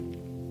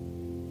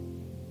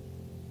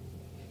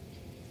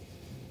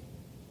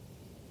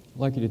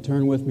I'd like you to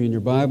turn with me in your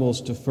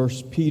Bibles to 1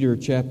 Peter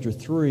chapter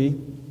 3.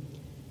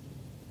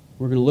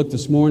 We're going to look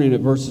this morning at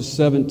verses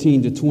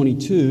 17 to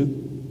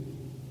 22.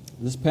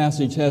 This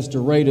passage has to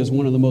rate as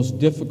one of the most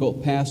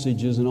difficult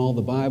passages in all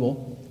the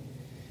Bible.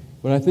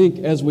 But I think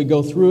as we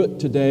go through it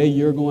today,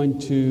 you're going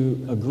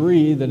to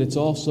agree that it's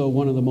also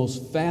one of the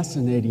most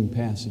fascinating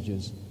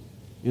passages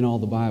in all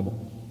the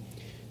Bible.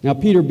 Now,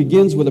 Peter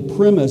begins with a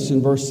premise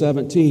in verse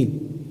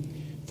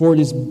 17. For it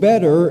is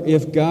better,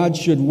 if God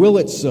should will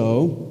it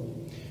so,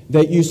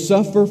 that you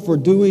suffer for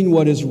doing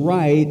what is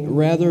right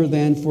rather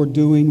than for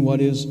doing what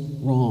is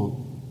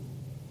wrong.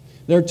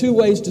 There are two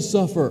ways to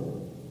suffer.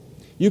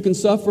 You can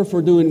suffer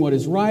for doing what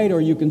is right, or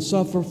you can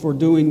suffer for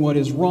doing what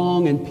is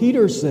wrong. And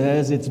Peter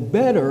says it's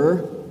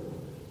better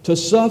to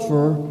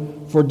suffer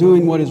for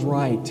doing what is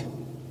right.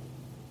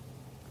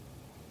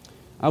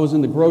 I was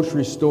in the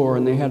grocery store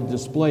and they had a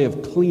display of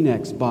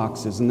Kleenex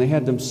boxes, and they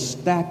had them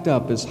stacked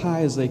up as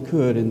high as they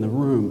could in the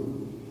room.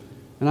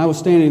 And I was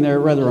standing there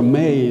rather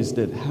amazed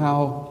at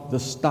how the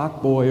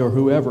stock boy or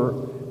whoever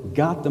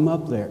got them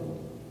up there.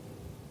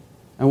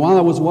 And while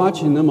I was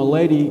watching them, a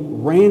lady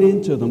ran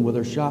into them with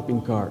her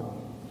shopping cart.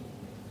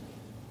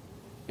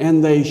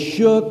 And they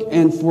shook,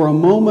 and for a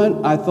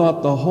moment I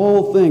thought the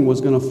whole thing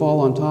was going to fall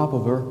on top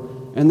of her.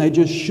 And they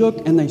just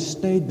shook and they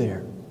stayed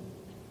there.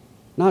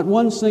 Not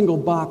one single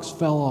box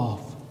fell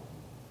off.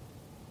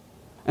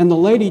 And the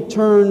lady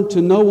turned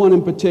to no one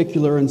in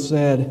particular and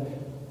said,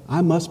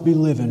 "I must be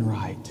living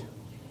right."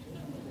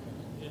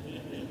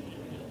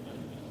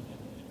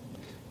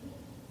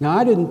 Now,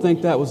 I didn't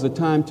think that was the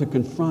time to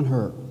confront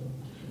her.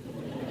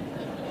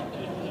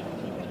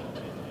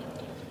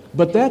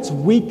 But that's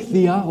weak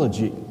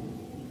theology.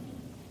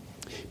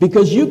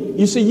 Because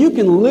you see, you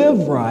can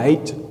live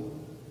right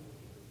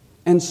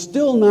and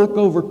still knock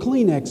over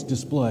Kleenex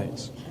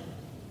displays.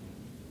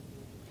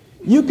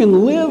 You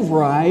can live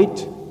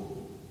right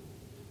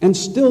and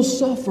still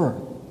suffer.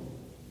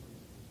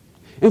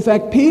 In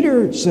fact,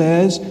 Peter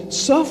says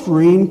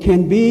suffering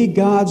can be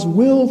God's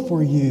will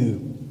for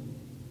you.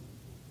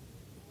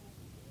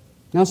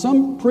 Now,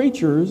 some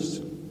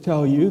preachers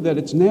tell you that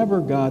it's never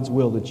God's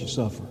will that you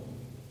suffer.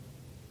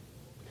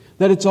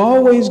 That it's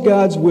always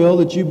God's will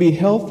that you be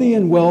healthy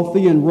and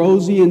wealthy and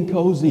rosy and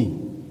cozy.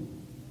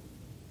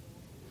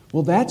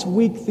 Well, that's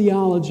weak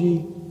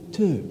theology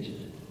too.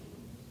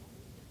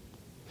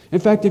 In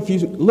fact, if you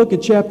look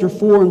at chapter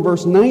 4 and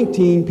verse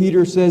 19,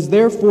 Peter says,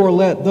 "Therefore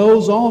let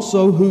those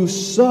also who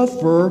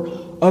suffer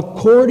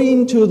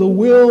according to the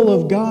will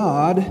of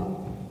God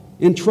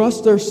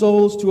entrust their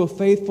souls to a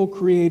faithful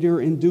Creator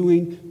in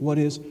doing what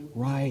is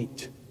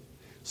right."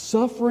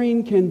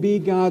 Suffering can be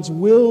God's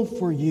will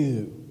for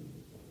you.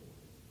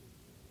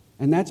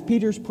 And that's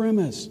Peter's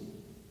premise.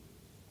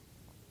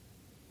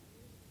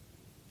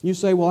 You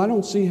say, "Well, I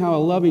don't see how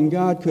a loving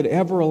God could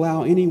ever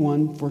allow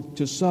anyone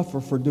to suffer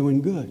for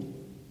doing good."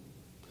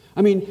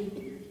 I mean,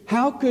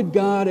 how could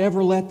God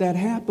ever let that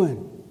happen?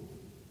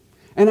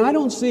 And I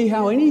don't see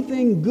how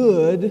anything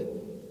good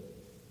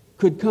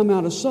could come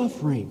out of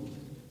suffering.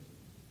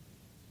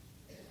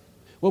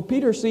 Well,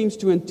 Peter seems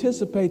to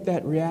anticipate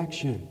that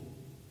reaction.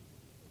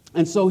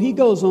 And so he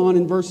goes on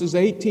in verses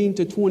 18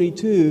 to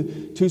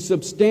 22 to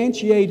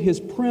substantiate his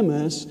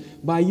premise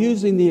by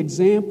using the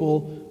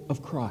example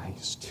of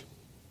Christ.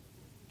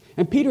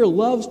 And Peter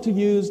loves to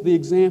use the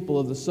example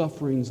of the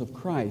sufferings of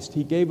Christ.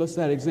 He gave us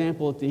that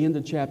example at the end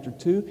of chapter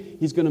 2.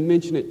 He's going to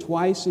mention it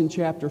twice in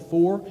chapter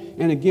 4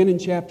 and again in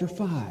chapter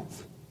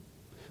 5.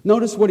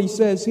 Notice what he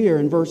says here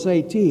in verse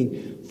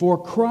 18. "For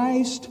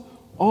Christ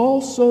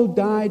also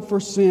died for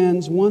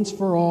sins once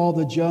for all,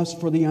 the just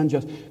for the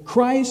unjust."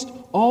 Christ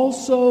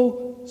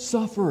also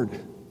suffered.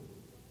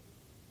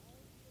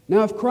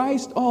 Now, if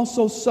Christ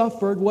also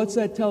suffered, what's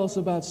that tell us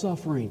about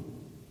suffering?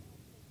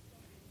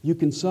 You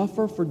can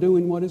suffer for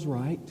doing what is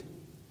right.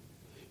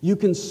 You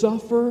can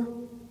suffer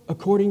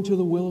according to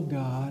the will of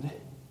God.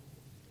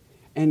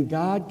 And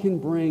God can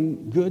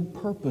bring good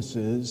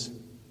purposes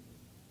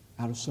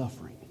out of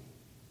suffering.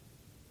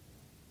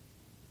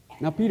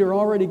 Now, Peter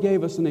already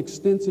gave us an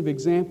extensive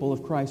example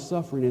of Christ's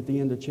suffering at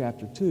the end of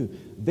chapter 2.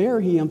 There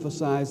he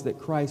emphasized that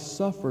Christ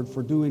suffered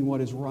for doing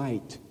what is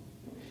right.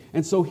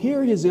 And so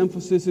here his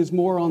emphasis is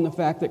more on the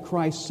fact that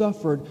Christ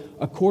suffered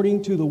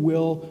according to the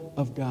will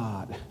of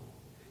God.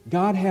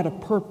 God had a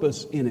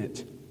purpose in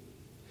it.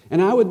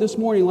 And I would this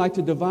morning like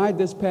to divide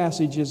this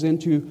passage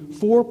into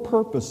 4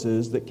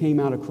 purposes that came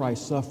out of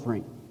Christ's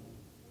suffering.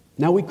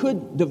 Now, we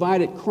could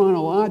divide it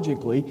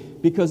chronologically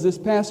because this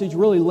passage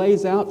really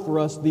lays out for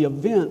us the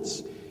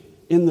events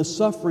in the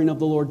suffering of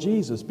the Lord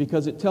Jesus,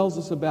 because it tells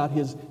us about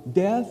His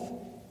death,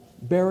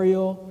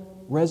 burial,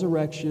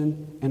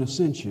 resurrection, and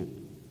ascension.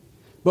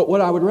 But what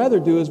I would rather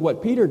do is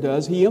what Peter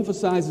does. He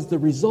emphasizes the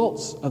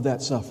results of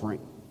that suffering.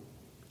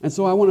 And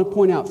so I want to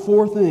point out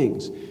 4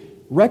 things: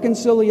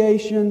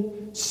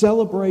 reconciliation,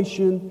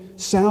 celebration,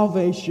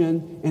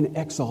 salvation, and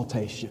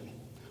exaltation.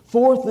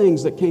 4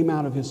 things that came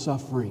out of His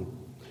suffering.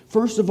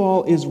 First of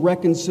all is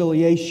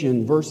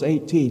reconciliation, verse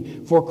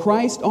 18. "For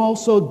Christ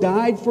also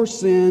died for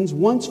sins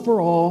once for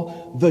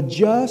all, the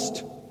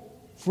just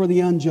for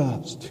the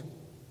unjust.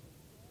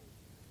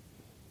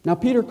 Now,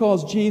 Peter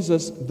calls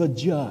Jesus the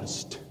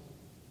just.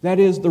 That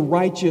is, the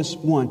righteous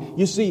one.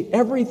 You see,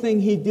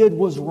 everything he did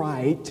was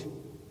right,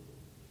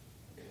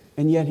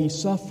 and yet he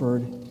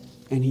suffered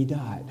and he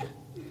died.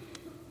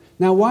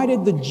 Now, why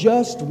did the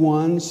just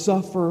one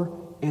suffer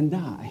and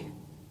die?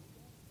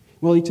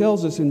 Well, he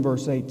tells us in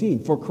verse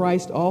 18, for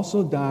Christ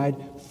also died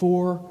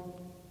for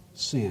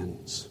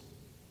sins.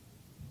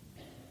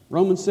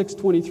 Romans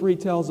 6:23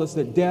 tells us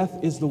that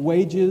death is the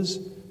wages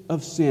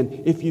of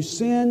sin. If you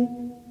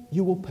sin,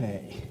 you will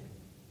pay.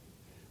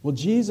 Well,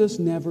 Jesus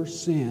never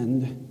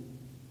sinned,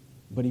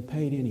 but he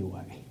paid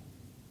anyway.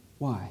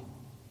 Why?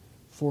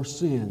 For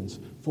sins,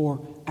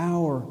 for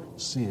our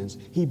sins.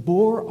 He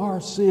bore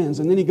our sins.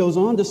 And then he goes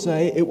on to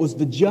say it was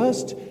the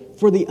just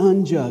for the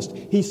unjust.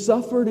 He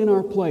suffered in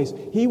our place.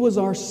 He was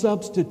our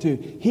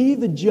substitute. He,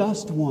 the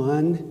just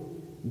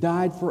one,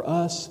 died for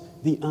us,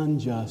 the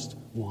unjust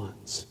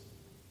ones.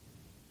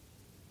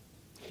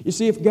 You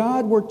see, if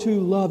God were too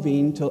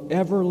loving to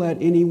ever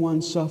let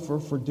anyone suffer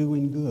for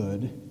doing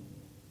good,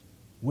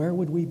 where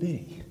would we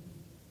be?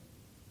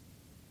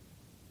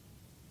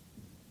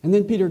 And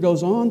then Peter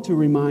goes on to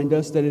remind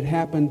us that it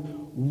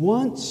happened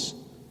once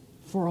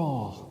for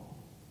all.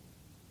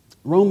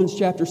 Romans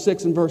chapter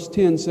 6 and verse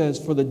 10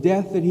 says, for the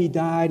death that he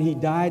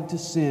died to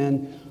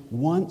sin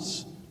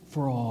once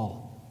for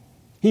all.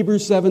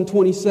 Hebrews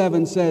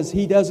 7:27 says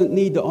he doesn't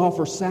need to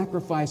offer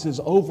sacrifices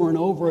over and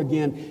over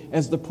again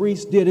as the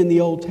priest did in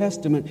the Old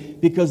Testament,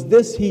 because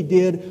this he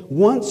did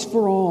once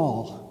for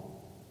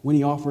all when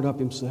he offered up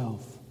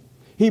himself.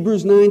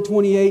 Hebrews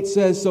 9:28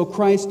 says, so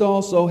Christ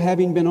also,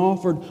 having been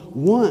offered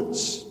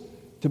once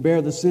to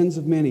bear the sins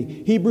of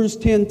many. Hebrews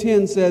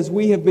 10:10 says,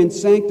 we have been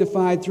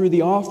sanctified through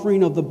the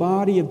offering of the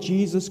body of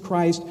Jesus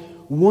Christ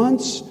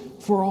once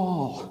for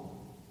all.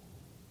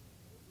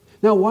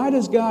 Now, why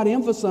does God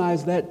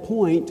emphasize that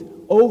point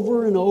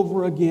over and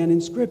over again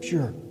in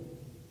Scripture?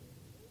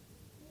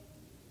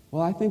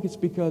 Well, I think it's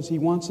because he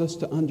wants us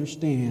to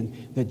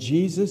understand that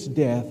Jesus'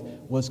 death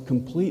was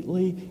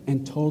completely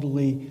and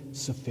totally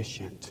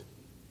sufficient.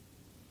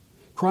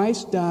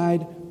 Christ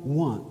died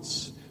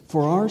once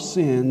for our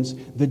sins,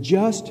 the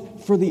just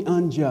for the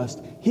unjust.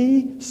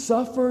 He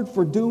suffered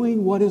for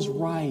doing what is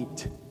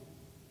right.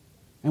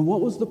 And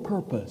what was the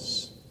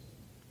purpose?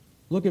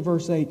 Look at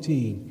verse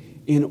 18.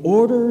 In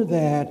order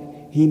that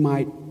he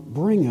might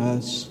bring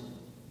us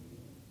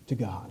to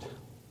God.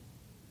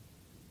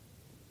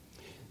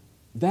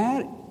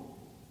 That,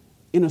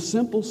 in a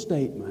simple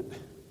statement,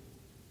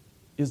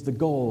 is the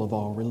goal of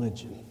all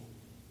religion.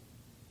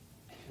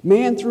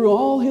 Man, through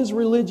all his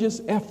religious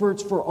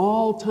efforts for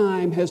all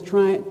time, has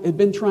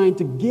been trying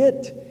to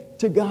get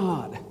to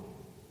God.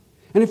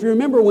 And if you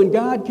remember, when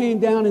God came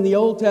down in the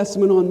Old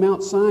Testament on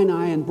Mount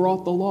Sinai and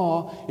brought the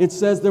law, it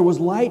says there was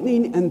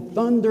lightning and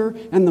thunder,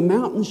 and the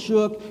mountain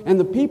shook, and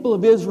the people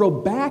of Israel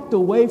backed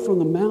away from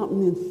the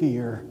mountain in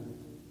fear.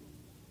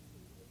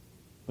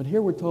 But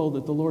here we're told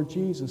that the Lord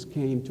Jesus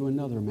came to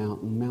another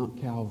mountain, Mount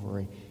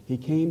Calvary. He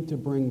came to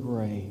bring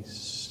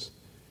grace.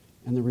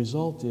 And the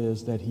result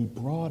is that he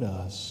brought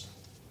us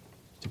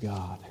to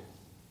God.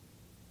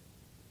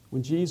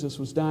 When Jesus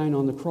was dying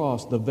on the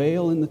cross, the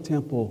veil in the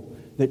temple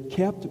that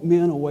kept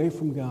men away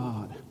from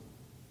God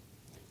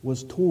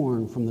was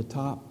torn from the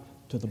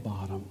top to the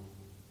bottom.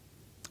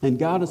 And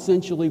God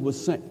essentially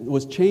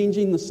was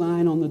changing the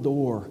sign on the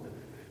door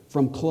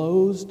from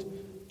closed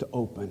to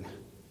open.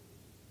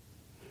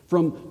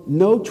 From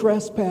no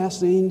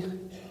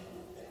trespassing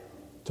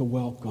to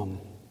welcome.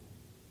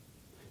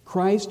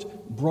 Christ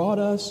brought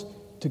us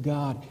to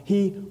God.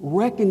 He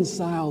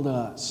reconciled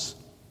us.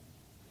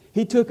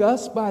 He took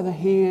us by the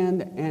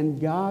hand and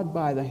God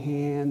by the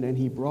hand, and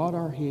he brought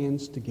our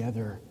hands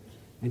together,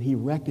 and he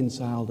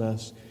reconciled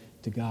us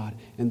to God.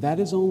 And that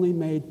is only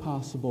made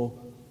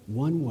possible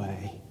one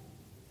way,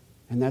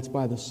 and that's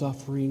by the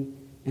suffering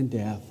and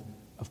death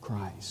of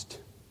Christ.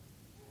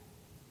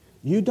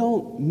 You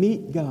don't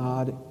meet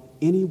God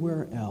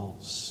anywhere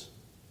else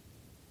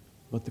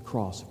but the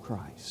cross of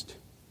Christ.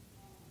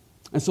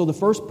 And so the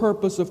first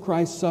purpose of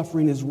Christ's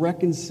suffering is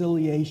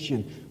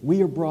reconciliation.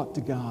 We are brought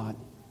to God.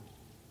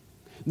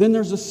 Then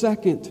there's a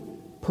second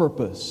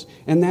purpose,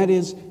 and that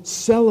is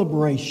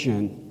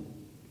celebration.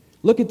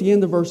 Look at the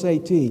end of verse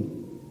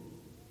 18.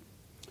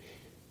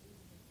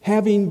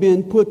 Having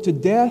been put to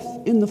death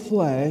in the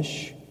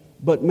flesh,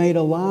 but made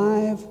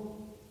alive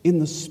in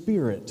the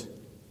Spirit.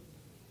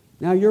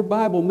 Now, your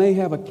Bible may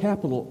have a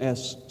capital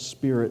S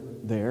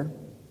Spirit there.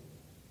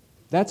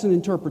 That's an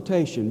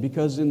interpretation,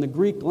 because in the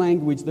Greek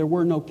language there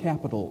were no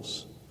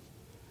capitals.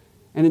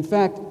 And in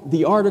fact,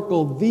 the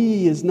article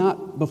 "the" is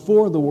not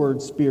before the word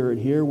Spirit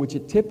here, which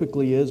it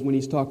typically is when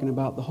he's talking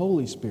about the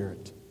Holy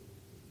Spirit.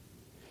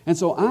 And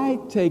so I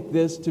take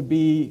this to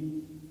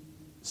be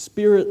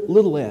Spirit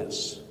little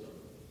s,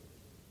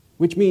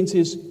 which means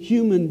his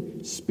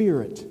human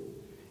spirit.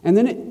 And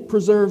then it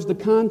preserves the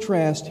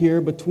contrast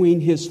here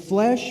between his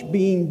flesh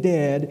being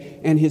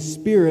dead and his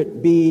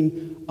spirit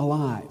being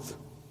alive.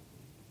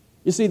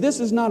 You see, this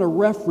is not a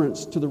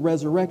reference to the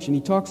resurrection.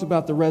 He talks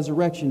about the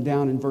resurrection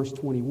down in verse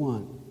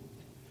 21.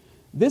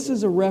 This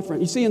is a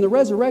reference. You see, in the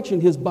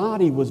resurrection, his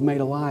body was made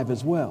alive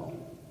as well.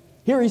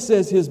 Here he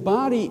says his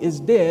body is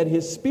dead,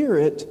 his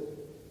spirit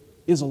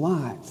is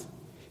alive.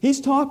 He's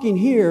talking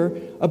here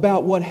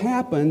about what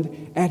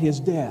happened at his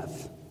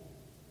death.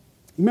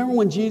 Remember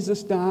when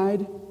Jesus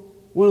died?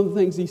 One of the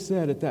things he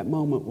said at that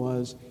moment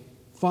was,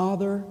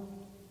 Father,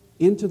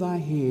 into thy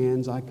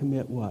hands I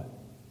commit what?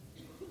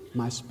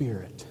 My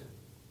spirit.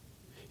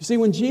 You see,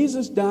 when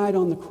Jesus died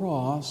on the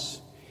cross,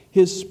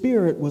 his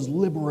spirit was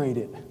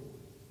liberated.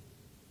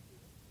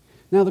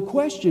 Now the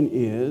question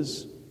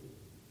is,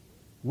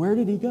 where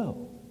did he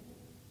go?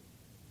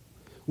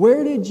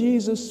 Where did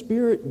Jesus'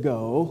 spirit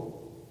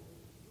go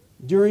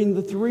during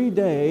the 3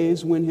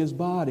 days when his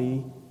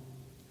body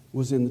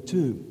was in the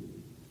tomb?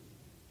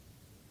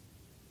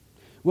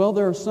 Well,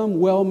 there are some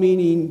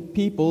well-meaning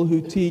people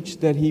who teach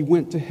that he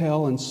went to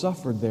hell and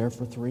suffered there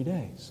for 3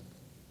 days.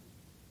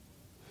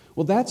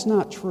 Well, that's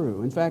not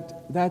true. In fact,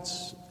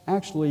 that's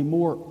actually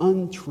more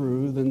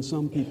untrue than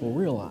some people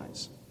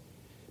realize,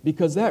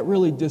 because that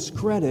really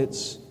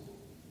discredits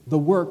the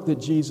work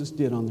that Jesus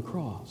did on the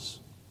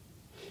cross.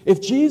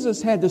 If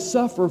Jesus had to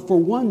suffer for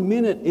 1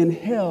 minute in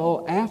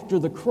hell after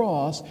the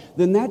cross,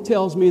 then that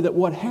tells me that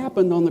what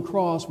happened on the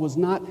cross was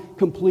not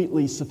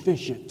completely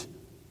sufficient.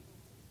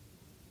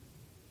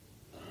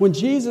 When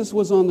Jesus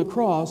was on the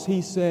cross,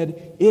 he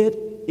said, "It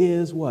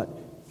is what?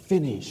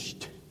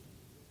 Finished."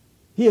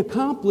 He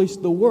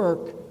accomplished the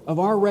work of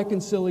our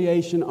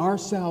reconciliation, our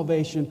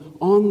salvation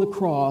on the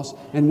cross,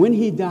 and when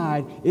he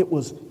died, it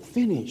was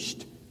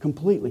finished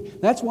completely.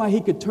 That's why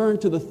he could turn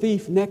to the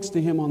thief next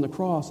to him on the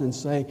cross and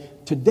say,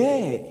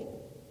 "Today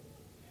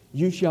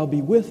you shall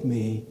be with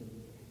me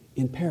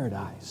in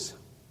paradise."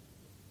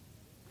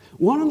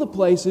 One of the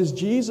places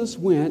Jesus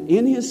went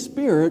in his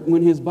spirit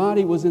when his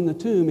body was in the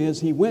tomb is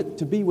he went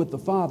to be with the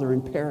Father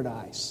in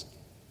paradise.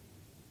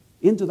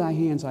 Into thy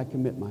hands I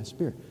commit my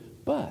spirit.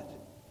 But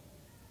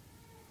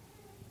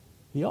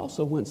he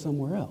also went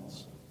somewhere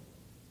else.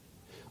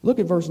 Look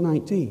at verse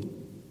 19.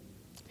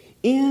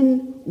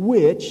 In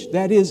which,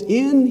 that is,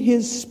 in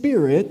his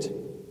spirit,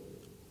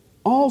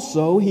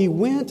 also he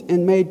went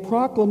and made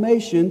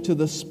proclamation to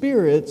the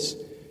spirits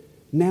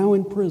now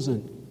in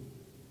prison.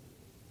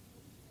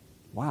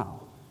 Wow.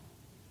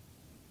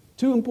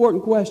 Two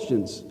important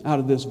questions out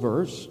of this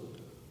verse.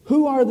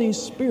 Who are these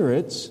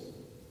spirits?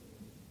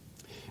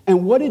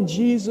 And what did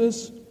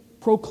Jesus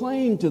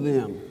proclaim to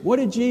them? What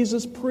did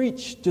Jesus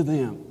preach to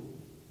them?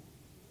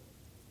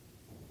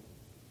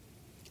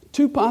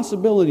 Two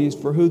possibilities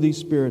for who these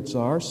spirits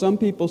are. Some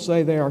people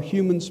say they are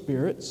human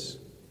spirits.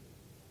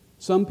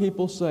 Some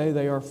people say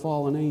they are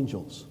fallen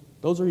angels.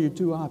 Those are your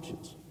two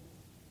options.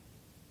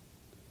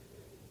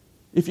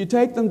 If you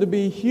take them to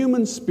be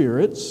human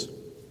spirits,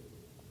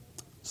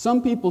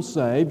 some people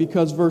say,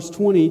 because verse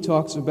 20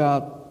 talks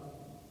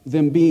about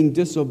them being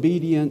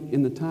disobedient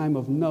in the time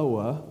of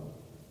Noah,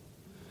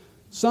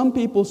 some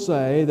people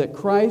say that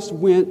Christ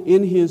went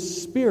in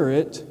his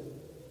spirit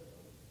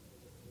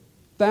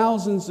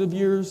thousands of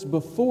years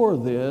before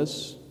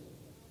this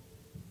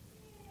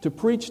to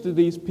preach to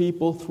these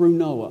people through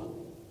Noah.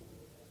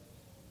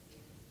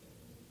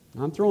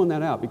 I'm throwing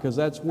that out because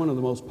that's one of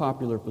the most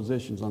popular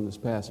positions on this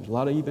passage. A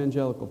lot of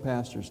evangelical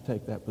pastors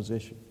take that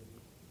position.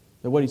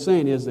 That what he's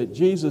saying is that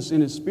Jesus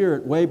in his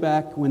spirit, way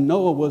back when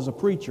Noah was a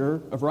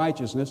preacher of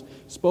righteousness,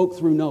 spoke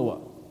through Noah.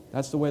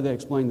 That's the way they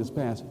explain this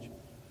passage.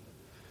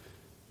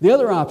 The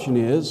other option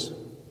is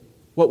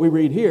what we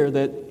read here,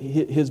 that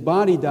his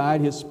body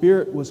died, his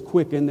spirit was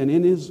quickened, and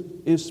in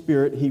his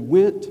spirit he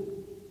went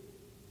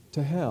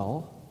to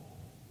hell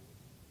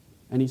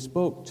and he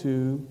spoke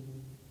to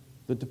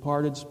the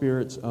departed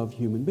spirits of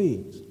human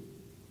beings.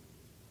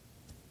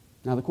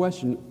 Now the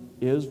question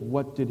is,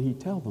 what did he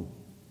tell them?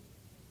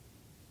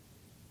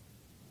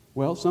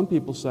 Well, some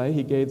people say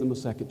he gave them a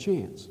second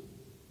chance.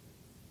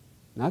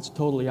 And that's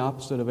totally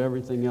opposite of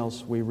everything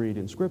else we read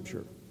in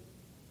Scripture.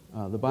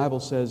 The Bible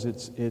says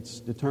it's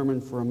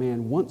determined for a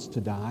man once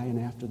to die, and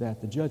after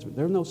that the judgment.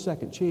 There are no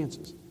second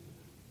chances.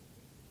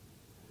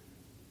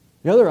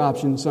 The other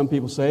option, some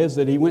people say, is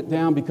that he went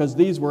down because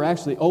these were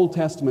actually Old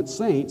Testament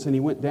saints, and he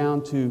went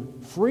down to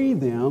free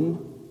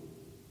them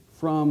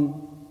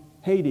from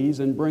Hades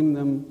and bring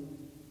them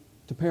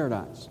to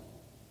paradise.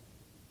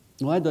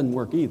 Well, that doesn't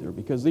work either,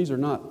 because these are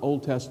not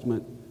Old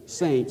Testament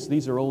saints.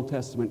 These are Old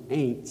Testament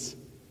ain'ts.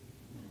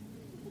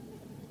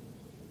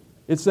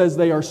 It says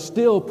they are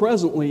still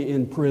presently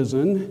in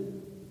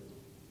prison.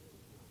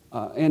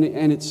 And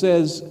it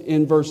says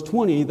in verse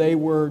 20, they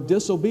were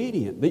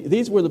disobedient.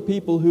 These were the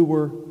people who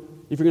were,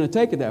 if you're going to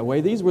take it that way,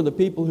 these were the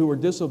people who were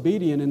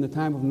disobedient in the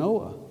time of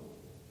Noah.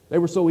 They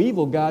were so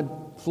evil,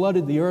 God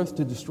flooded the earth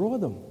to destroy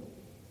them.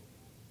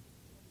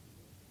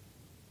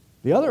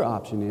 The other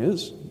option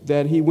is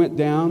that he went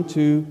down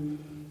to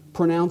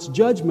pronounce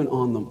judgment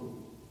on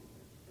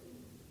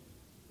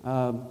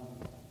them.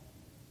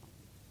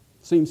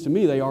 Seems to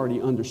me they already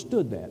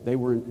understood that.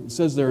 It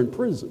says they're in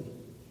prison.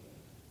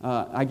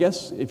 I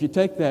guess if you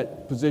take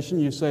that position,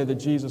 you say that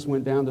Jesus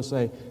went down to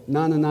say,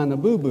 na na na na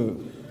boo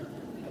boo.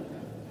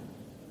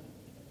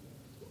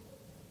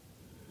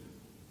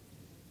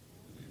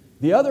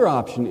 The other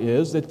option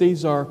is that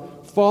these are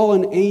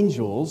fallen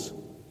angels,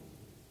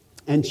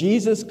 and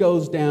Jesus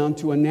goes down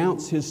to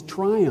announce his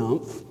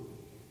triumph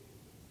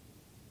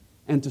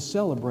and to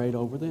celebrate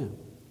over them.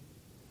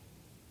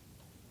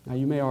 Now,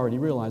 you may already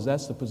realize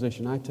that's the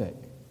position I take.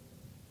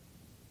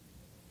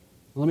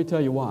 Let me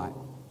tell you why.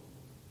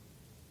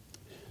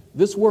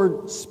 This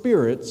word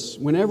spirits,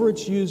 whenever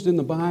it's used in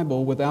the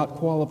Bible without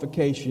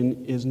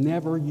qualification, is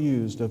never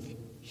used of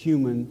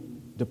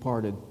human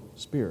departed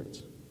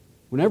spirits.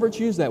 Whenever it's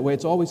used that way,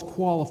 it's always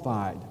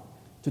qualified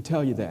to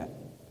tell you that.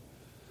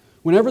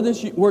 Whenever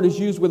this word is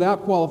used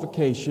without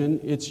qualification,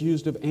 it's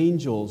used of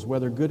angels,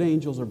 whether good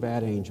angels or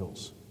bad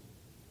angels.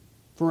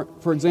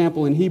 For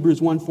example, in Hebrews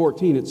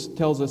 1:14, it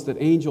tells us that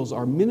angels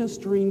are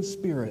ministering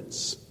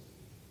spirits.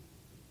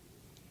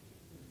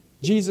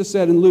 Jesus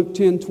said in Luke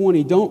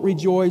 10:20, "Don't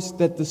rejoice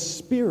that the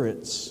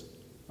spirits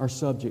are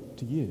subject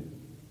to you."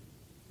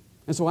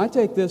 And so I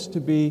take this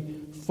to be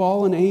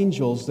fallen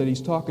angels that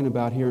he's talking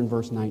about here in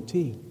verse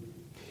 19.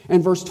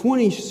 And verse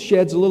 20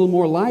 sheds a little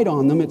more light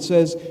on them. It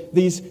says,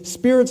 "These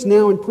spirits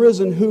now in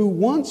prison who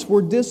once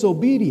were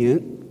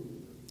disobedient,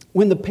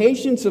 when the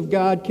patience of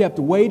God kept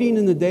waiting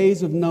in the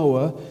days of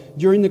Noah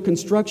during the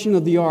construction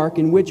of the ark,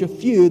 in which a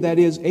few, that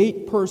is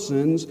 8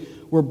 persons,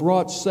 were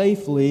brought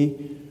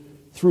safely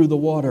through the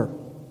water."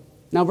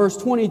 Now, verse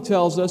 20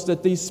 tells us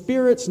that these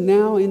spirits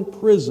now in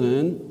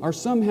prison are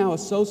somehow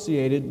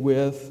associated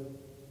with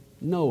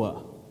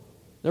Noah.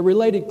 They're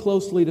related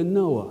closely to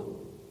Noah.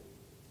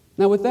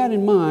 Now, with that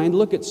in mind,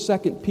 look at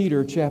 2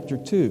 Peter chapter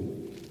 2.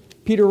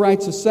 Peter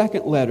writes a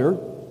second letter,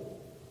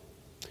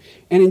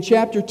 and in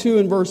chapter 2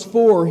 and verse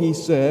 4 he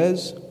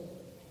says,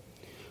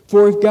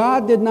 "For if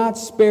God did not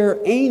spare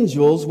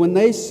angels when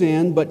they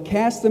sinned, but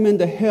cast them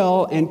into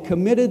hell and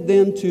committed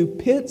them to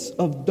pits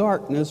of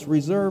darkness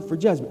reserved for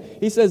judgment."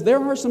 He says there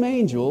are some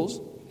angels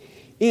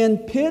in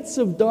pits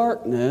of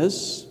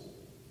darkness,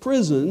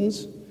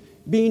 prisons,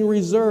 being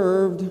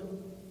reserved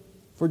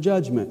for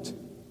judgment.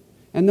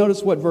 And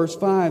notice what verse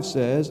 5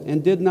 says,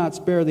 "And did not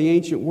spare the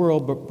ancient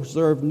world, but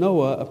preserved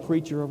Noah, a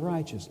preacher of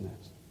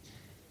righteousness."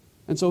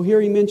 And so here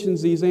he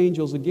mentions these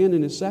angels again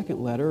in his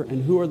second letter,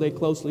 and who are they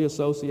closely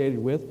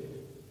associated with?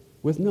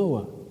 With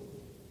Noah.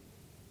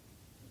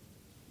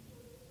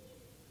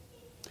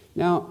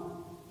 Now,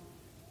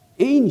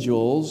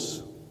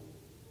 angels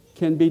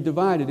can be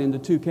divided into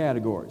 2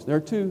 categories. There are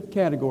 2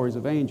 categories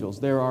of angels.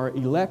 There are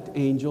elect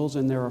angels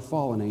and there are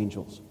fallen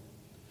angels.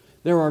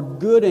 There are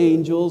good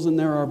angels and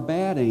there are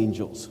bad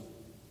angels.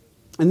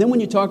 And then when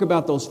you talk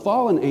about those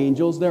fallen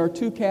angels, there are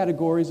 2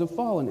 categories of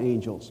fallen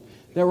angels.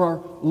 There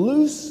are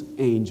loose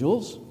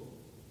angels,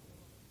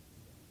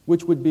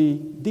 which would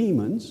be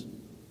demons.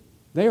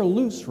 They are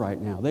loose right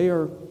now. They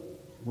are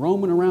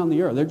roaming around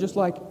the earth. They're just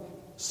like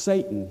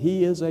Satan.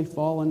 He is a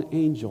fallen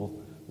angel.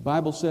 The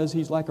Bible says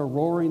he's like a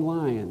roaring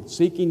lion,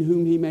 seeking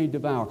whom he may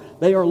devour.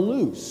 They are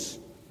loose.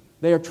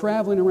 They are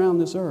traveling around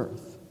this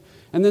earth.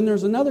 And then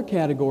there's another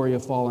category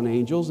of fallen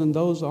angels, and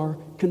those are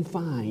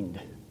confined.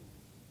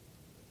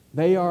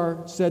 They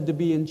are said to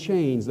be in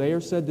chains. They are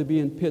said to be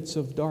in pits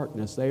of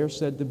darkness. They are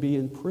said to be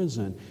in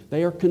prison.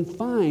 They are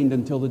confined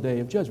until the day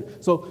of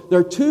judgment. So there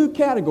are 2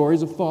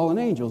 categories of fallen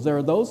angels. There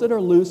are those that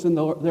are loose and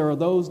there are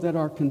those that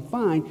are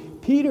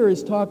confined. Peter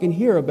is talking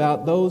here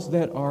about those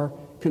that are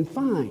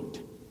confined.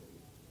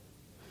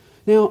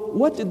 Now,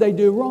 what did they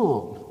do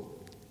wrong?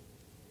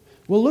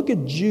 Well, look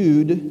at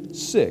Jude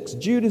 6.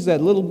 Jude is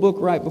that little book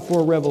right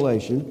before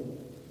Revelation,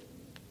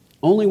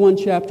 only 1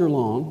 chapter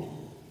long.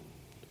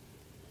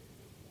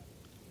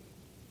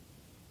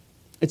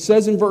 It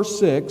says in verse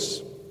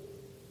 6,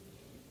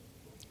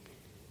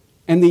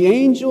 "And the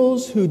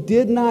angels who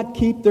did not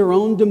keep their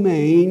own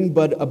domain,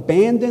 but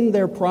abandoned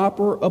their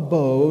proper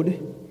abode,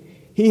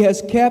 he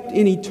has kept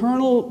in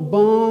eternal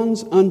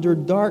bonds under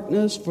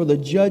darkness for the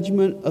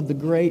judgment of the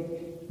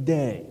great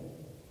day."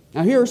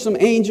 Now here are some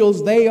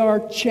angels. They are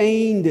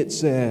chained, it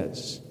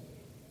says,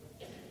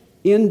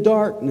 in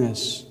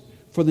darkness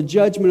for the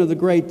judgment of the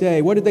great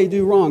day. What did they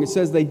do wrong? It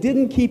says they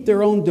didn't keep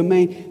their own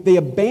domain. They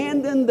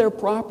abandoned their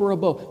proper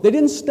abode. They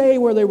didn't stay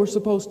where they were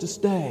supposed to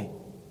stay.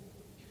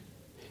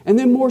 And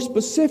then more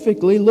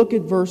specifically, look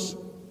at verse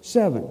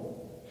 7.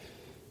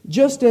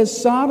 "Just as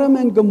Sodom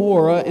and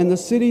Gomorrah and the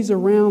cities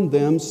around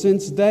them,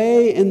 since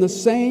they in the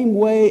same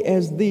way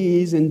as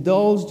these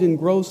indulged in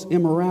gross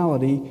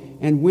immorality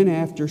and went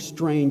after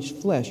strange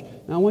flesh."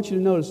 Now I want you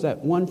to notice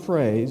that one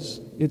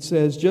phrase. It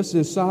says, just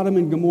as Sodom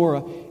and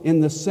Gomorrah, in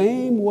the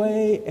same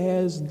way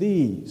as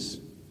these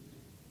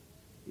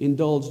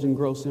indulged in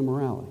gross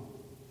immorality.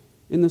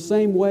 In the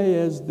same way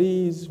as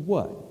these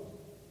what?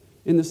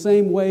 In the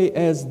same way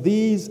as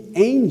these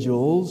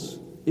angels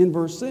in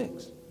verse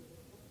 6.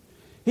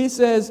 He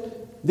says,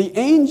 the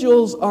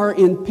angels are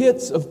in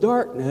pits of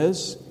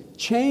darkness,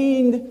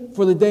 chained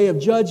for the day of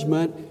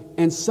judgment,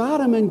 and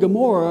Sodom and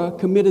Gomorrah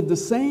committed the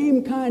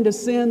same kind of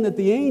sin that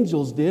the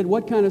angels did.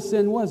 What kind of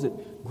sin was it?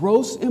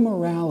 gross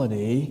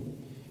immorality,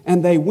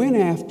 and they went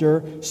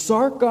after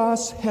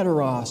sarkos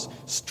heteros,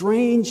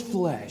 strange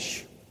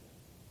flesh.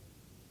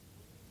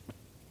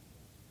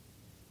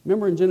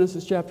 Remember in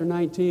Genesis chapter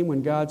 19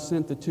 when God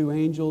sent the two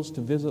angels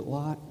to visit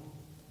Lot?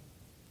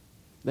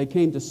 They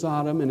came to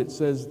Sodom, and it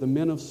says the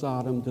men of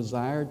Sodom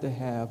desired to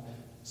have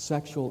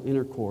sexual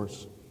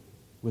intercourse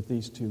with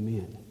these two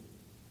men.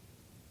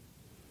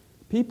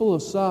 People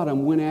of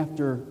Sodom went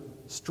after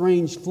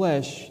strange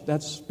flesh.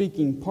 That's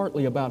speaking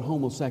partly about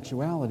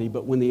homosexuality,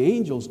 but when the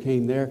angels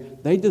came there,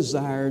 they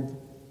desired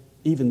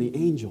even the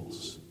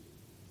angels.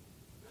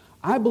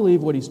 I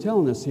believe what he's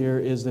telling us here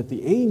is that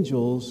the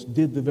angels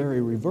did the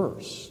very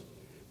reverse.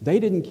 They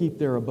didn't keep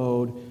their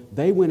abode.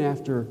 They went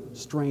after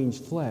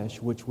strange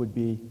flesh, which would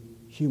be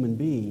human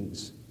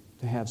beings,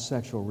 to have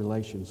sexual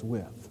relations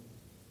with.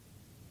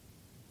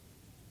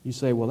 You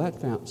say, well,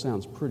 that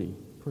sounds pretty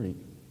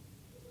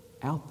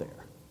out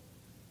there.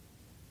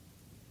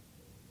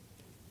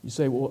 You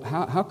say, well,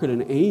 how could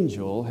an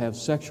angel have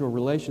sexual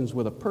relations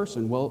with a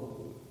person? Well,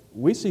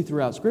 we see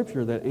throughout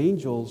Scripture that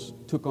angels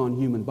took on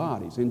human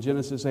bodies. In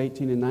Genesis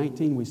 18 and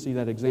 19, we see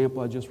that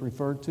example I just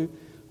referred to.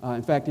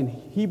 In fact, in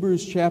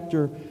Hebrews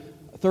chapter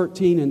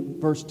 13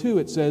 and verse 2,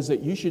 it says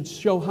that you should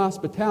show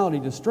hospitality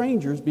to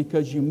strangers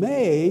because you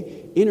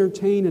may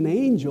entertain an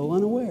angel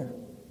unaware.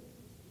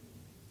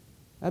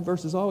 That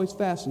verse has always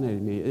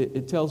fascinated me.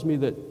 It tells me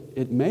that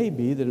it may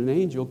be that an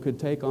angel could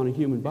take on a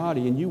human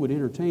body and you would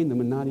entertain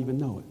them and not even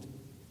know it.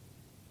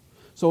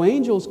 So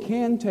angels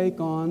can take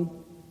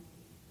on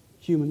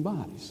human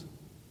bodies.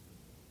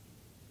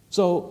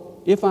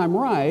 So if I'm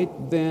right,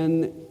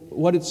 then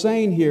what it's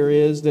saying here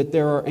is that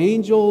there are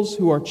angels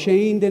who are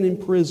chained and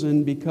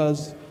imprisoned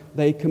because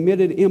they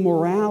committed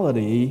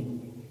immorality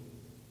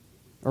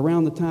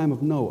around the time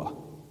of Noah.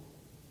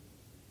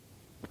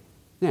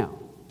 Now,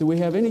 do we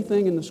have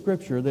anything in the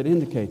Scripture that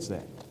indicates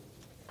that?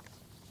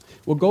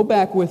 Well, go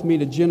back with me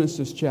to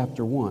Genesis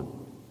chapter 1.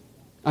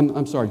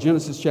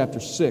 Genesis chapter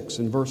 6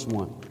 and verse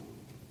 1.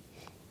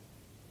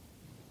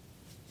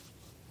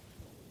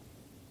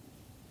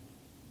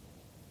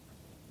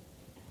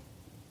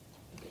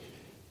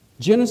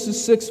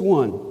 Genesis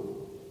 6:1.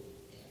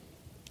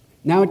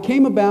 Now it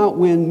came about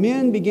when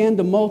men began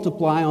to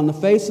multiply on the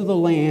face of the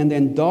land,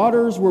 and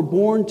daughters were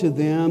born to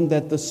them,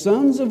 that the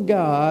sons of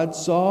God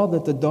saw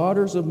that the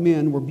daughters of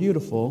men were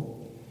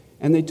beautiful,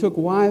 and they took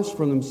wives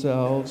for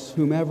themselves,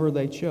 whomever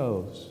they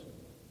chose.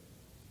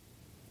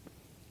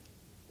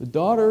 The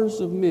daughters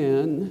of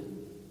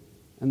men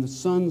and the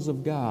sons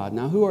of God.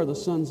 Now, who are the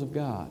sons of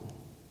God?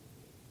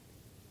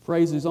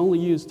 Phrase is only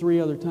used 3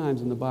 other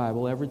times in the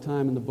Bible, every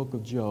time in the book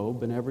of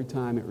Job, and every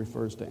time it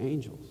refers to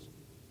angels.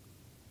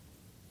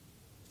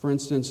 For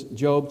instance,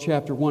 Job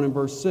chapter 1 and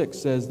verse 6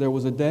 says, there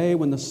was a day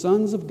when the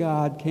sons of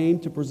God came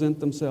to present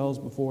themselves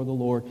before the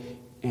Lord,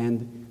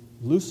 and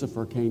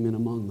Lucifer came in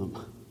among them.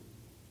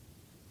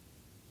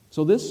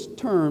 So this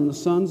term, the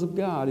sons of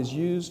God, is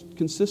used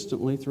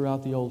consistently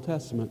throughout the Old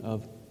Testament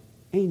of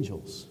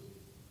angels.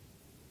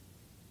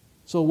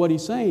 So what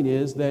he's saying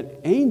is that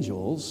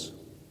angels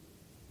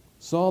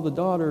saw the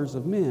daughters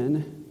of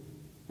men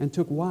and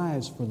took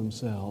wives for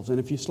themselves. And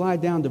if you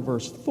slide down to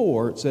verse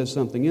 4, it says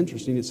something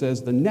interesting. It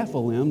says the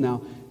Nephilim.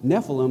 Now,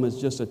 Nephilim is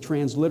just a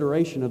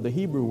transliteration of the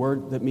Hebrew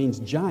word that means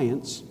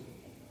giants.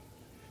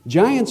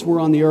 Giants were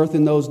on the earth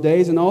in those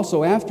days, and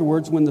also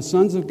afterwards when the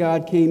sons of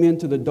God came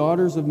into the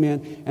daughters of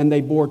men and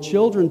they bore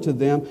children to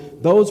them.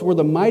 Those were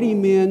the mighty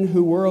men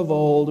who were of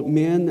old,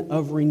 men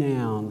of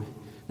renown.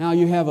 Now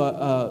you have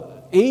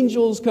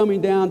angels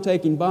coming down,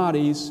 taking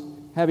bodies,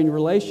 having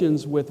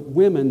relations with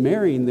women,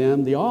 marrying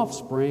them. The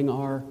offspring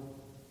are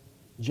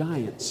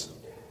giants.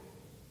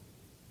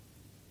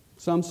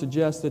 Some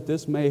suggest that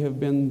this may have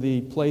been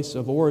the place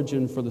of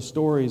origin for the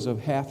stories of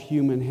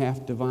half-human,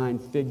 half-divine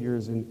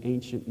figures in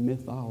ancient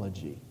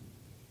mythology.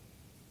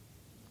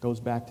 It goes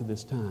back to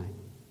this time.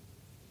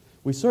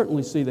 We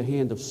certainly see the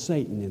hand of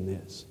Satan in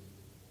this,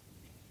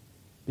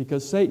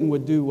 because Satan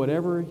would do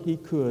whatever he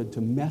could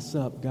to mess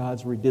up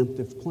God's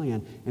redemptive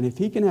plan. And if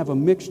he can have a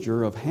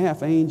mixture of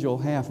half angel,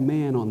 half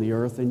man on the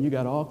earth, then you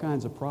got all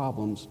kinds of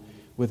problems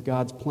with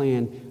God's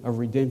plan of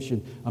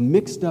redemption. A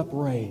mixed up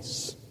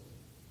race.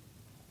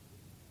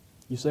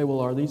 You say, well,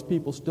 are these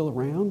people still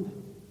around?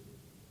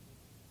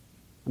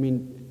 I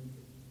mean,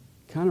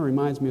 kind of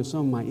reminds me of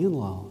some of my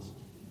in-laws.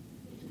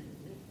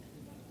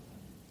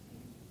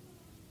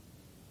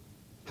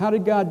 How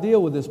did God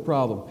deal with this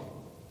problem?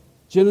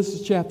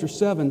 Genesis chapter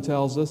 7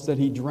 tells us that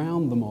he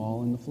drowned them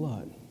all in the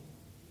flood.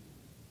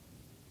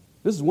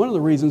 This is one of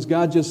the reasons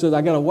God just said,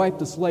 I got to wipe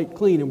the slate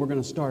clean and we're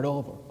going to start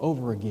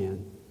over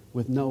again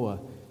with Noah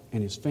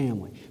and his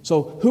family.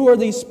 So who are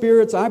these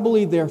spirits? I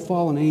believe they're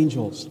fallen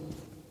angels.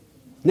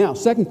 Now,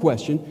 second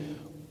question,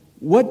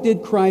 what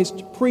did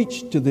Christ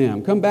preach to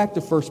them? Come back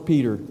to 1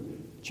 Peter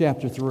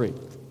chapter 3.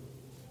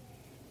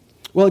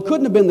 Well, it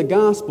couldn't have been the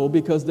gospel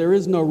because there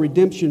is no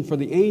redemption for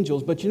the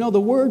angels. But you know, the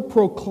word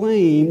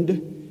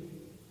proclaimed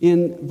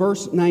in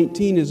verse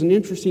 19 is an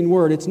interesting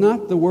word. It's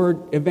not the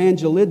word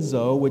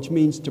evangelizo, which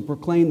means to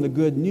proclaim the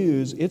good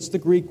news. It's the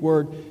Greek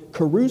word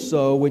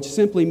kerusso, which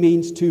simply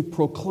means to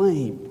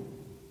proclaim.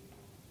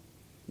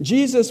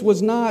 Jesus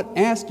was not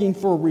asking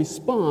for a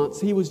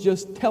response. He was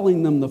just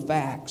telling them the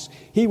facts.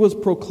 He was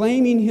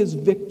proclaiming his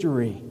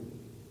victory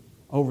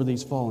over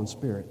these fallen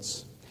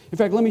spirits. In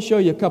fact, let me show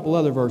you a couple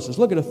other verses.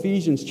 Look at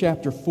Ephesians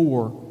chapter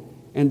 4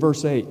 and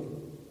verse 8.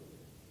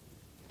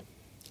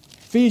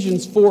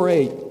 Ephesians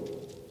 4:8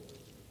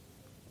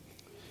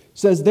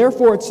 says,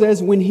 "Therefore it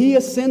says, when he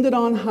ascended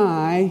on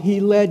high,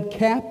 he led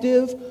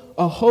captive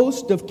a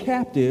host of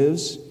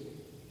captives,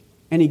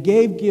 and he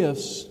gave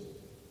gifts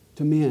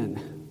to men."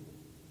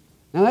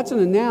 Now that's an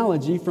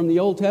analogy from the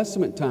Old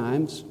Testament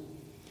times.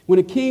 When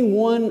a king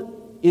won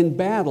in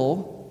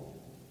battle,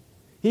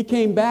 he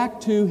came back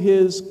to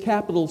his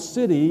capital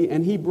city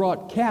and he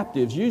brought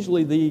captives,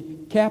 usually the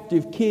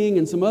captive king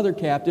and some other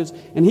captives,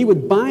 and he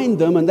would bind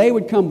them and they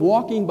would come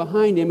walking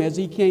behind him as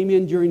he came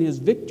in during his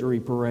victory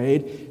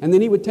parade, and then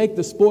he would take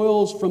the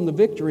spoils from the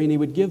victory and he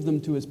would give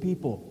them to his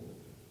people.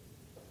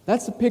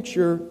 That's the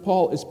picture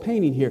Paul is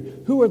painting here.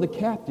 Who are the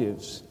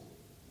captives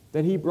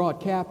that he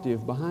brought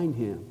captive behind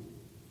him?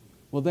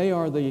 Well, they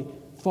are the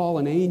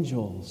fallen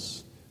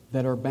angels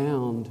that are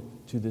bound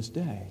to this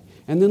day.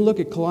 And then look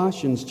at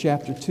Colossians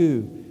chapter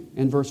 2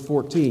 and verse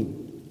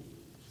 14.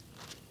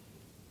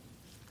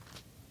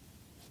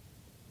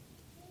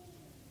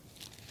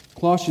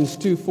 Colossians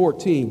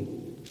 2:14.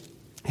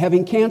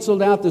 "Having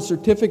canceled out the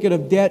certificate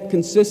of debt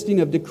consisting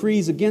of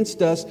decrees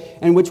against us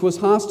and which was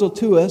hostile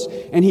to us,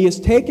 and he has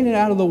taken it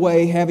out of the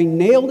way, having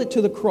nailed it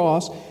to the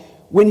cross,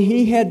 when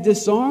he had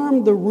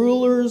disarmed the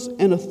rulers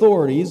and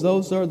authorities,"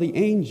 those are the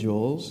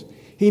angels,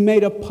 "he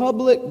made a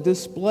public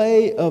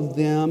display of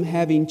them,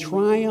 having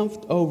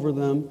triumphed over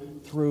them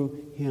through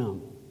him."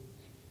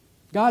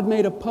 God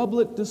made a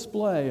public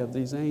display of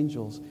these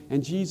angels,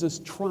 and Jesus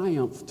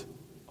triumphed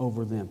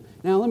over them.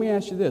 Now let me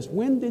ask you this.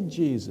 When did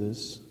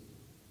Jesus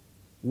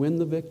win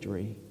the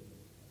victory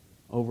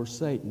over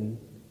Satan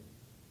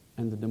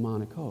and the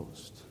demonic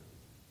host?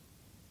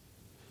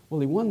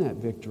 Well, he won that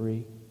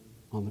victory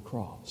on the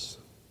cross.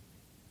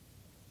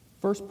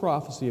 First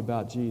prophecy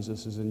about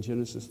Jesus is in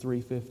Genesis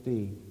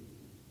 3:15,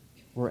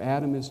 where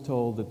Adam is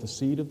told that the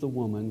seed of the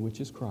woman, which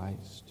is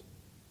Christ,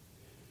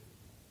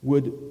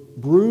 would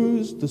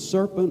bruise the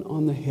serpent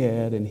on the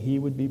head and he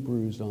would be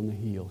bruised on the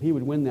heel. He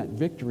would win that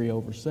victory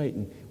over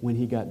Satan when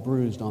he got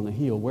bruised on the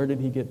heel. Where did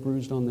he get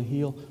bruised on the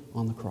heel?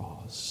 On the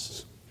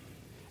cross.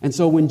 And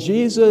so when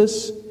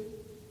Jesus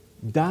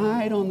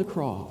died on the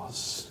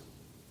cross,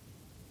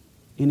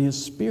 in his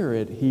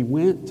spirit, he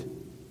went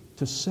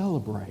to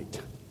celebrate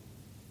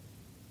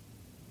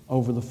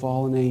over the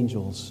fallen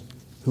angels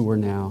who are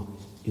now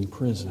in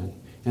prison.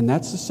 And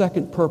that's the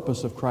second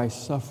purpose of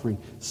Christ's suffering,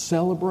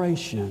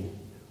 celebration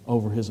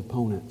over his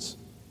opponents.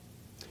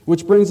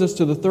 Which brings us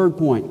to the third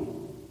point,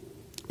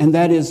 and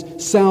that is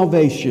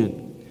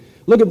salvation.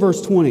 Look at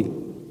verse 20.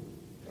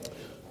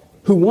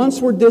 "Who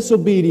once were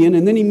disobedient,"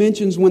 and then he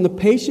mentions when the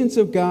patience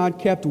of God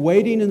kept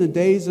waiting in the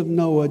days of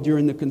Noah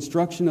during the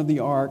construction of the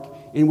ark,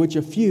 in which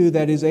a few,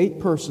 that is 8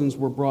 persons,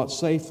 were brought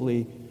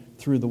safely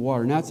through the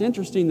water. Now it's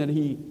interesting that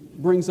he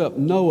brings up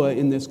Noah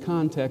in this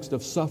context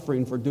of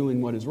suffering for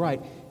doing what is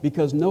right,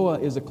 because Noah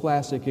is a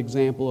classic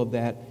example of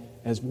that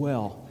as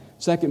well.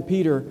 2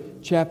 Peter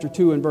chapter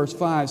 2 and verse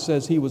 5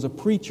 says he was a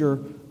preacher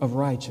of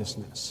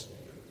righteousness.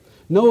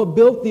 Noah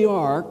built the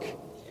ark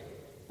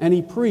and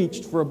he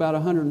preached for about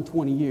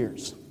 120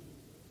 years.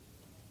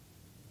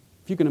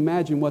 If you can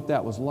imagine what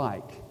that was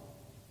like.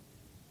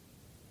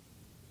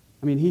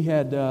 I mean, he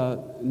had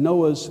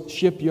Noah's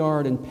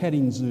shipyard and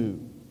petting zoo.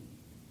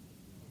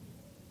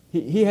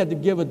 He had to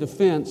give a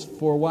defense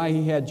for why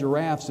he had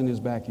giraffes in his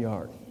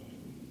backyard.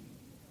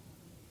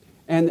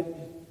 And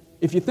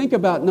if you think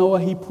about Noah,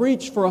 he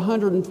preached for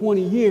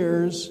 120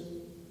 years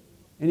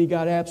and he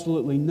got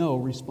absolutely no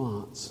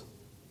response.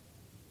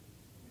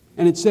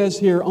 And it says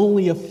here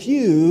only a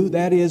few,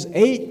 that is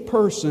 8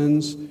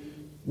 persons,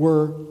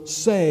 were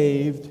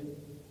saved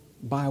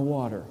by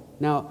water.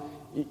 Now,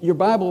 your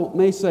Bible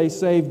may say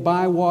saved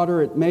by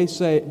water. It may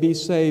say be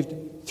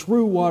saved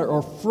through water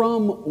or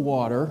from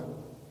water.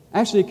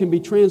 Actually, it can be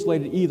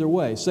translated either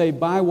way, saved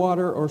by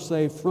water or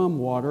saved from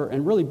water,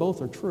 and really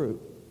both are true.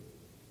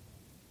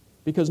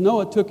 Because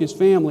Noah took his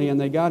family and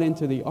they got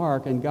into the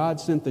ark and God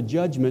sent the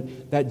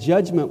judgment. That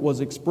judgment was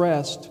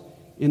expressed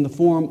in the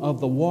form of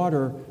the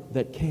water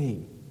that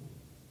came.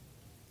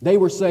 They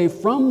were saved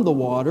from the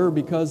water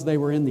because they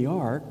were in the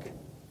ark.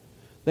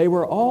 They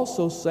were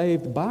also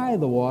saved by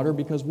the water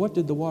because what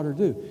did the water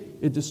do?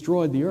 It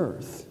destroyed the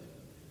earth.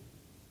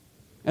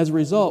 As a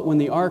result, when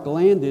the ark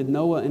landed,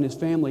 Noah and his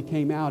family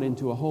came out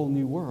into a whole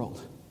new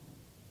world.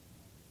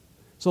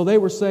 So they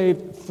were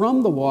saved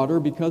from the water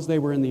because they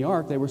were in the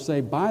ark. They were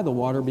saved by the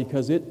water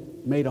because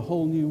it made a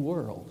whole new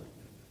world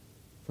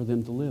for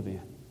them to live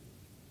in.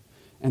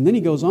 And then he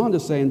goes on to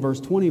say in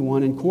verse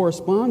 21, and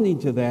corresponding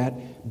to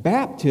that,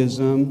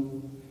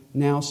 baptism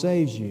now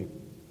saves you.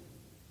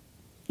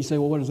 You say,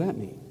 well, what does that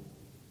mean?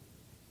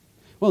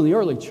 Well, in the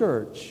early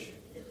church,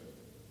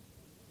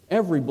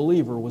 every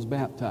believer was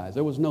baptized.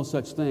 There was no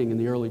such thing in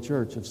the early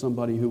church of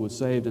somebody who was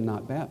saved and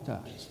not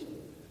baptized.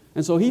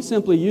 And so he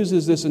simply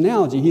uses this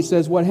analogy. He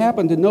says what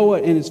happened to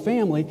Noah and his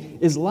family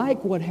is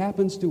like what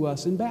happens to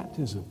us in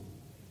baptism.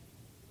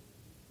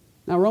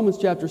 Now, Romans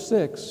chapter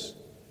 6,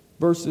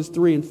 verses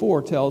 3 and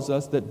 4 tells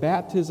us that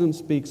baptism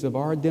speaks of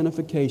our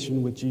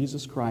identification with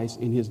Jesus Christ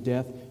in his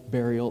death,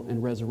 burial,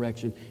 and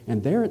resurrection.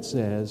 And there it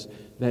says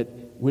that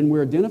when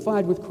we're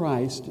identified with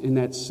Christ in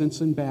that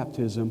sense in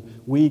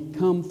baptism, we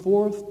come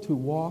forth to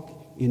walk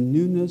in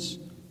newness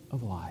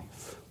of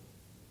life.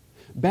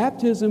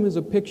 Baptism is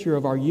a picture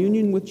of our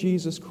union with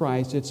Jesus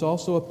Christ. It's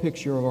also a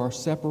picture of our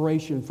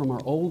separation from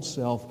our old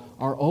self,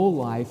 our old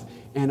life,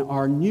 and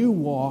our new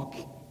walk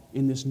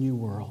in this new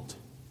world.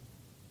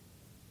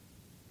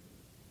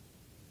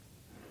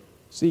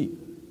 See,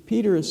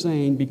 Peter is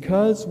saying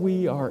because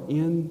we are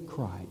in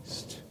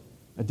Christ,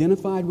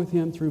 identified with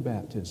him through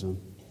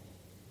baptism,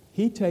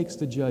 he takes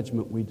the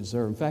judgment we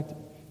deserve. In fact,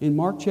 in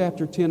Mark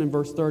chapter 10 and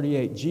verse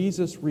 38,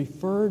 Jesus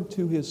referred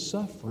to his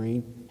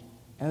suffering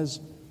as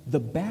the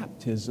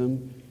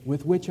baptism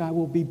with which I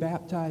will be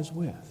baptized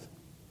with.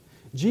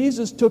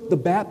 Jesus took the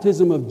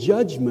baptism of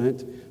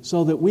judgment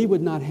so that we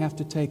would not have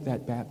to take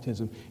that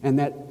baptism. And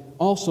that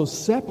also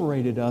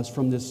separated us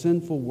from this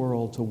sinful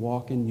world to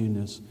walk in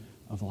newness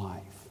of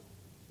life.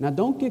 Now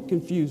don't get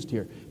confused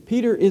here.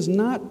 Peter is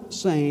not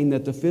saying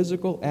that the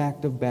physical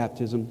act of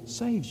baptism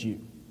saves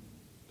you.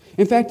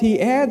 In fact, he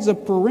adds a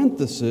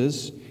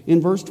parenthesis in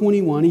verse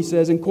 21. He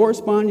says, and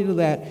corresponding to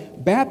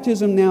that,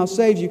 baptism now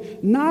saves you,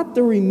 not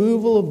the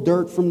removal of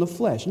dirt from the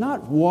flesh,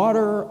 not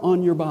water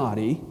on your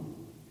body,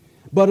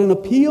 but an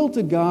appeal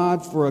to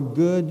God for a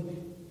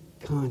good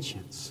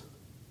conscience.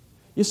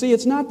 You see,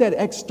 it's not that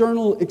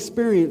external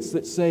experience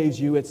that saves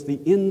you, it's the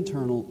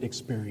internal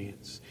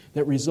experience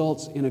that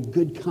results in a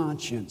good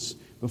conscience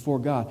before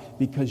God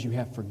because you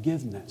have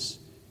forgiveness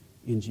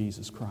in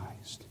Jesus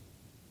Christ.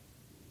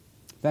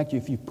 In fact,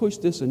 if you push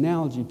this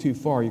analogy too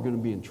far, you're going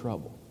to be in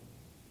trouble.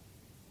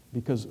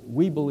 Because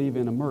we believe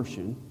in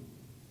immersion.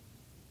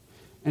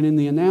 And in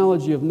the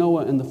analogy of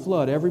Noah and the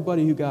flood,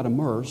 everybody who got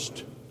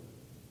immersed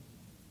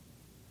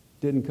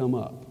didn't come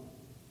up.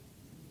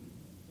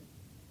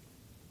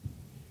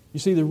 You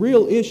see, the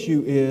real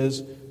issue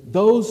is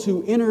those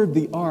who entered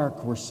the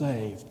ark were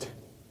saved.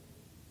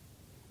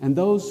 And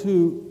those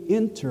who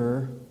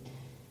enter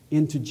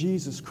into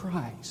Jesus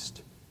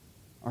Christ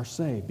are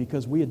saved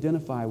because we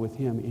identify with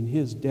him in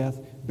his death,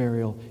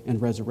 burial, and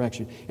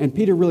resurrection. And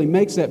Peter really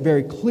makes that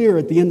very clear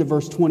at the end of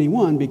verse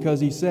 21 because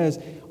he says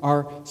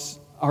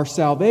our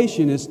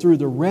salvation is through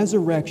the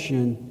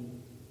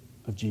resurrection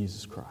of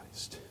Jesus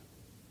Christ.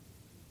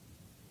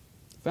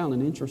 I found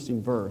an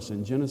interesting verse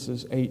in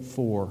Genesis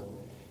 8:4.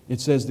 It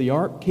says, the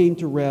ark came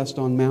to rest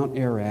on Mount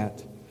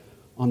Ararat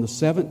on the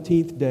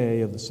 17th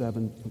day of the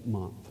 7th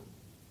month.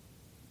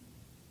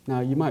 Now,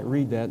 you might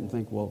read that and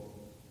think, well,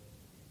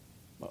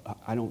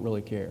 I don't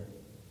really care.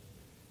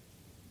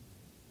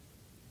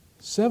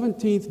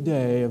 17th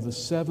day of the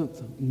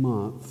 7th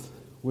month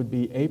would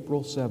be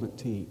April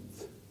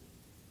 17th.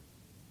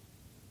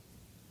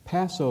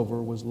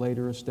 Passover was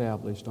later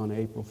established on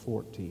April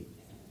 14th.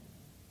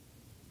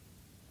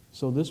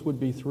 So this would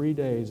be 3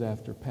 days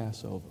after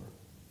Passover,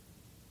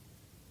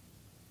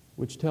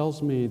 which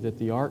tells me that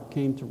the ark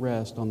came to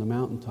rest on the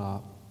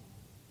mountaintop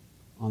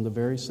on the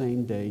very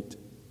same date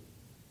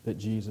that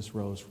Jesus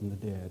rose from the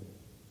dead.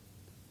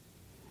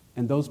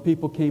 And those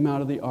people came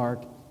out of the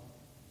ark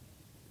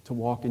to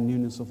walk in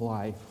newness of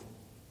life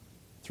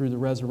through the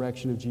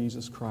resurrection of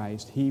Jesus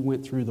Christ. He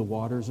went through the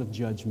waters of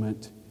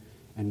judgment,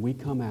 and we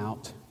come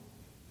out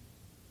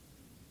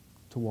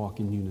to walk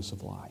in newness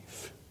of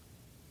life.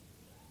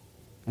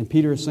 And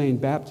Peter is saying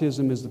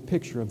baptism is the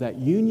picture of that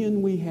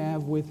union we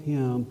have with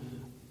him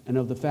and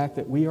of the fact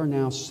that we are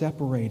now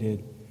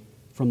separated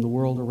from the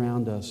world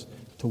around us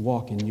to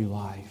walk in new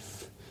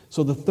life.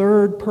 So the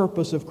third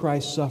purpose of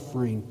Christ's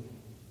suffering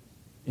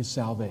is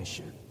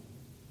salvation.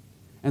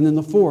 And then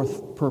the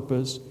fourth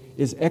purpose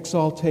is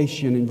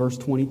exaltation in verse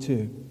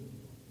 22.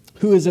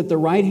 Who is at the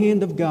right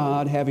hand of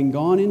God, having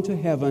gone into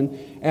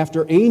heaven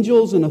after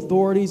angels and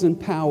authorities and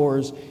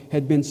powers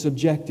had been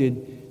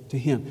subjected to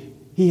him.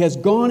 He has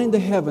gone into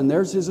heaven.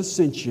 There's his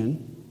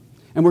ascension.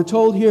 And we're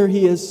told here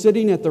he is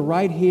sitting at the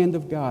right hand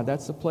of God.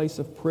 That's the place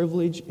of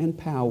privilege and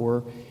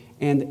power.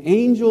 And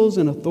angels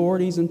and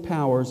authorities and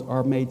powers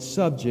are made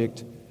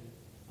subject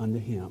unto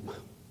him.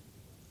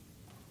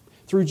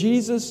 Through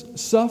Jesus'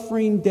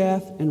 suffering,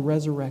 death, and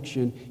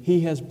resurrection,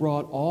 he has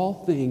brought all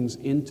things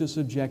into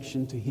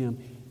subjection to him,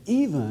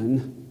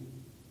 even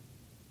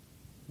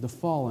the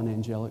fallen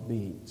angelic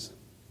beings.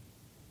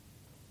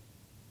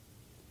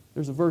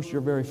 There's a verse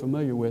you're very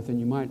familiar with, and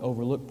you might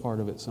overlook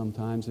part of it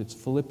sometimes. It's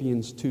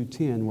Philippians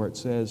 2:10, where it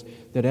says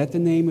that at the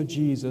name of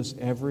Jesus,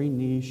 every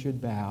knee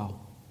should bow,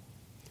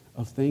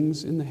 of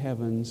things in the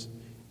heavens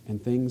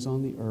and things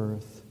on the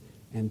earth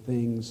and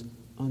things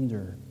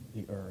under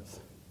the earth.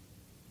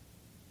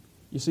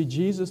 You see,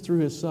 Jesus, through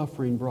his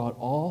suffering, brought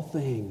all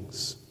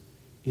things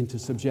into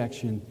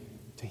subjection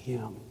to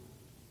Him.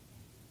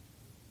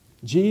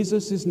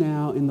 Jesus is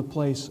now in the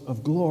place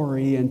of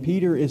glory, and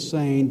Peter is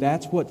saying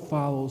that's what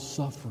follows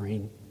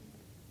suffering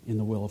in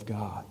the will of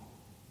God.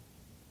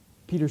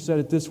 Peter said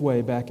it this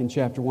way back in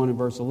chapter 1 and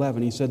verse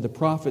 11. He said, the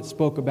prophet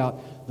spoke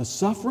about the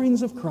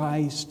sufferings of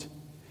Christ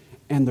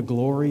and the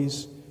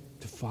glories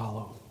to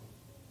follow.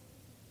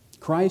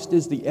 Christ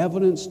is the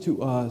evidence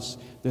to us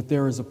that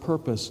there is a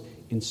purpose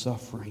in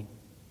suffering.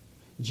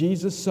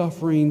 Jesus'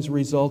 sufferings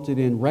resulted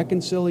in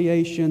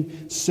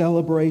reconciliation,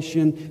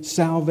 celebration,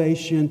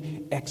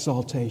 salvation,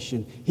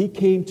 exaltation. He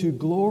came to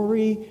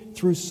glory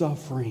through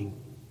suffering.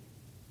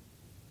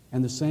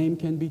 And the same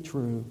can be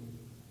true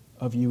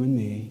of you and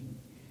me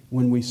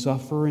when we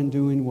suffer in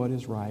doing what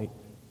is right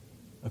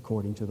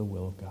according to the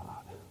will of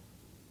God.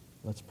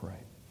 Let's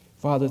pray.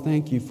 Father,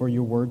 thank you for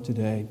your word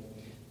today.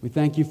 We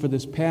thank you for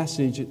this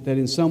passage that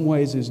in some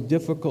ways is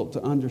difficult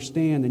to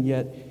understand, and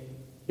yet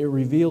it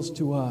reveals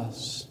to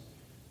us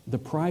the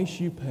price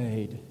you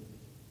paid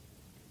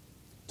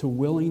to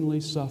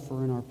willingly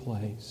suffer in our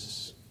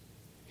place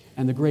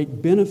and the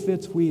great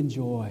benefits we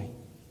enjoy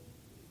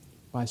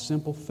by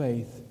simple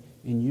faith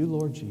in you,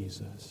 Lord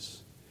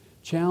Jesus.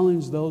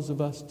 Challenge those of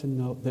us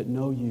that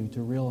know you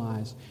to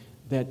realize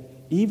that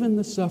even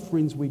the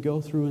sufferings we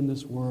go through in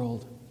this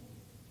world,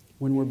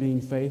 when we're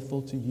being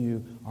faithful to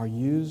you, are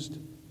used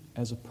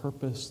as a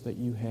purpose that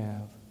you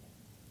have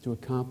to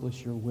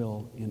accomplish your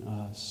will in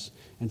us.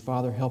 And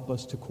Father, help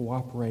us to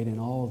cooperate in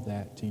all of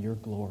that to your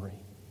glory.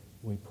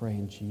 We pray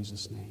in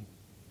Jesus' name.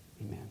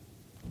 Amen.